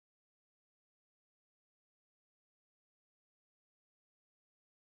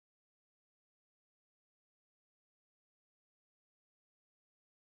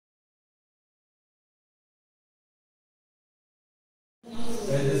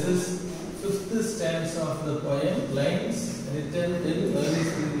This is fifth stanza of the poem, lines written in early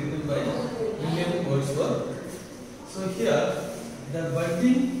spring, written by William Wordsworth. So here, the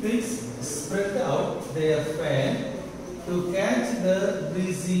budding twigs spread out their fan to catch the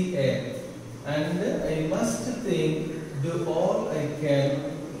breezy air, and I must think, do all I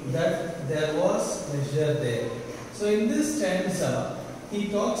can, that there was pleasure there. So in this stanza, he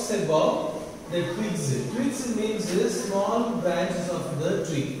talks about the twigs. Twigs means small branches of the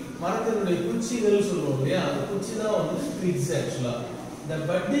tree. மரத்தினுடைய குச்சிகள் சொல்லுவோம் இல்லையா, அந்த குச்சி தான் வந்து twigs actually. The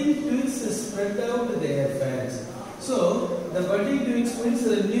budding twigs spread out their fans. So the budding twigs means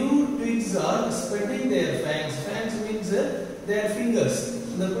the new twigs are spreading their fans. Fans means their fingers.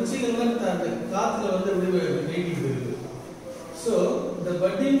 இந்த குச்சிகள் அந்த காத்துல வந்து அப்படியே வெயிட்டிங் இருக்கு. So the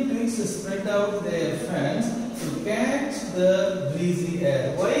budding twigs spread out their fans to catch the breezy air.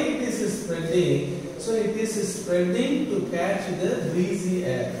 Why it is spreading? So it is spreading to catch the breezy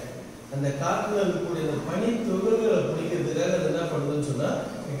air. And the காற்றுல இருக்கக்கூடிய அந்த பனி துகள்களை பிடிக்கிறதுக்காக அது என்ன பண்ணுதுன்னு சொன்னா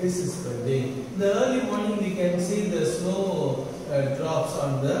it is spreading. In the early morning we can see the snow drops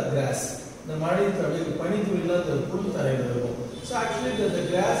on the grass. The மழை தண்ணீர் பனி துளிகள் அந்த புல் தரையில இருக்கும். So actually the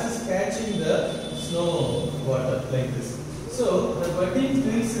grass is catching the snow water like this. So the budding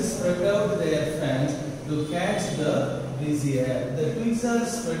twigs spread out their fans to catch the breezy air. The twigs are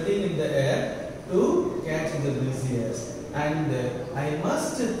spreading in the air to catch the breezy air. And I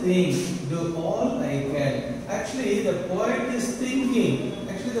must think, do all I can. Actually, the poet is thinking.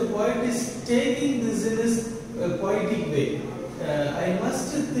 Actually, the poet is taking this in his poetic way. I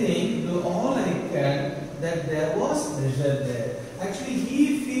must think, do all I can, that there was pleasure there. Actually, he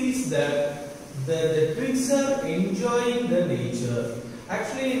feels that the twigs are enjoying the nature.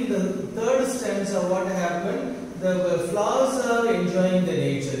 Actually, in the third stanza, what happened? The flowers are enjoying the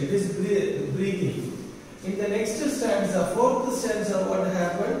nature. It is breathing. In the next stanza, fourth stanza, what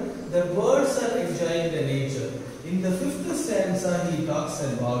happened? The birds are enjoying the nature. In the fifth stanza, he talks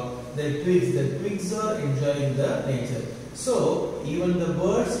about the twigs. The twigs are enjoying the nature. So, even the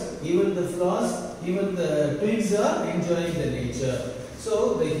birds, even the flowers, even the twigs are enjoying the nature. So,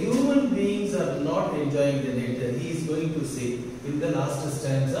 the human beings are not enjoying the nature. He is going to say in the last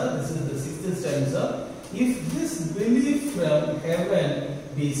stanza, this is the sixth stanza, if this belief from heaven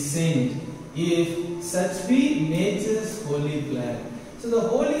be sent, if such be nature's holy plan. So the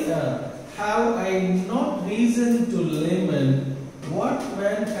holy, have I not reason to lament what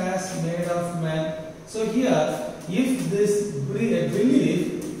man has made of man? So here, if this belief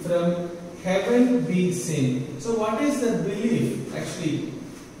from heaven be sent. So what is the belief actually?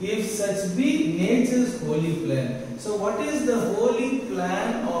 If such be nature's holy plan. So what is the holy plan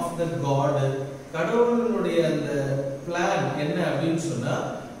of the God? கடவுளுடைய அந்த plan என்ன அப்படினு சொன்னா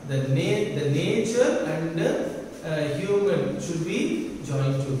the nature and human should be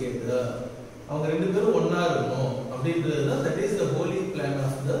joined together. அவங்க ரெண்டு பேரும் ஒண்ணா இருக்கணும் அப்படின்றது தான் that is the holy plan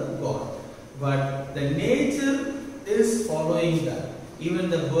of the God. But the nature is following that. Even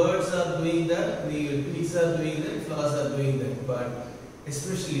the birds are doing that, the trees are doing that, flowers are doing that. But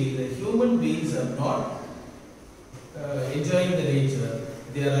especially the human beings are not enjoying the nature.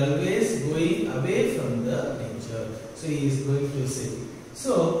 They are always going away from the nature. So he is going to say.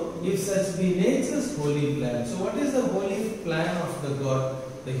 So if such be nature's holy plan. So what is the holy plan of the God?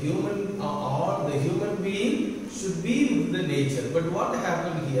 The human or the human being should be with the nature. But what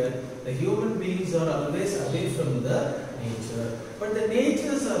happened here? The human beings are always away from the nature. But the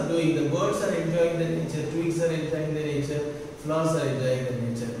natures are doing, the birds are enjoying the nature, twigs are enjoying the nature, flowers are enjoying the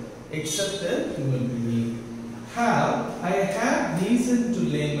nature, except the human being. I have reason to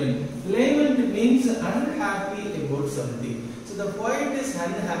lament. Lament means unhappy about something. So the poet is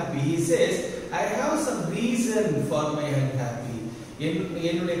unhappy. He says, I have some reason for my unhappy.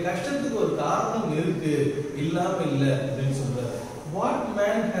 என்னுடைய கஷ்டத்துக்கு ஒரு காரணம் இருக்கு, இல்லாம இல்ல அப்படின்னு சொல்றாரு. What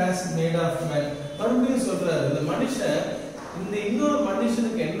man has made of man? மறுபடியும் சொல்றாரு, இந்த மனுஷன் இந்த இன்னொரு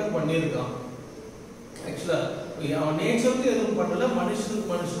மனுஷனுக்கு என்ன பண்ணிருக்கான்? ஆக்சுவலா அவன் நேச்சருக்கு எதுவும் பண்ணல, மனுஷனுக்கு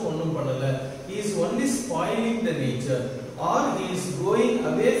மனுஷன் ஒன்றும் பண்ணல. He is only spoiling the nature, or he is going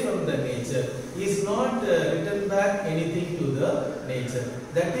away from the nature. He is not return back anything to the nature.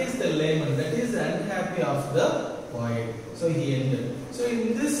 That is the layman, that is the unhappy of the poet. So he ended. So in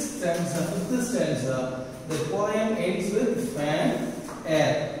this stanza, fifth stanza, the poem ends with fan,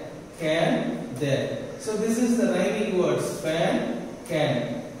 air, can, there. So this is the rhyming words, fan, can,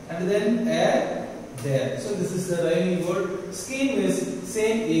 and then air, there. So this is the rhyming word. Scheme is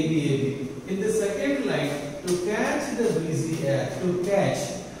same ABAB. In the second line, to catch the breezy air, to catch.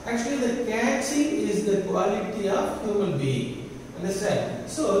 Actually, the catching is the quality of human being. Understand?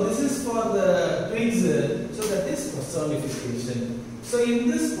 So this is for the twigs. So that is personification. So in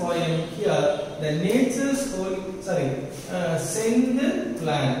this poem here, the nature's holy, scent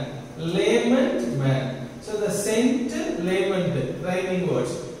plant, lament man. So the scent, lament, rhyming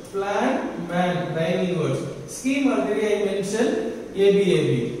words. Plant, man, rhyming words. Scheme already I mentioned,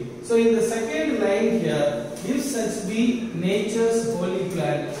 ABAB. So in the second line here, if such be nature's holy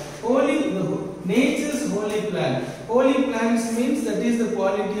plant, nature's holy plant. Holy plants means that is the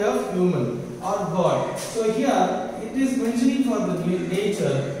quality of human or God. So here it is mentioning for the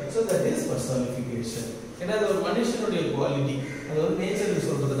nature, so that is personification. Another manishanuடைய quality, அதாவது nature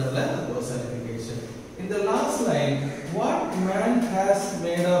சொல்றதுனால அது personification. In the last line, what man has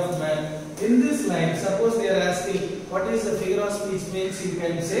made of man? In this line, suppose they are asking what is the figure of speech means, you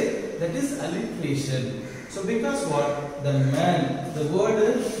can say that is alliteration. So because what? The man, the word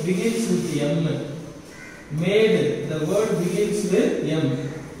begins with M. Made, the word begins with M.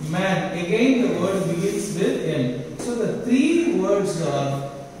 Man, again the word begins with M. So the three words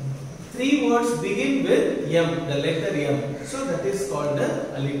begin with M, the letter M. So that is called the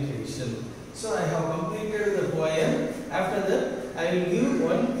alliteration. So I have completed the poem. After that, I will give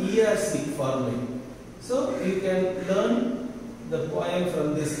one ERC format. So you can learn the poem from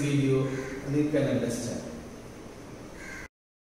this video and you can understand.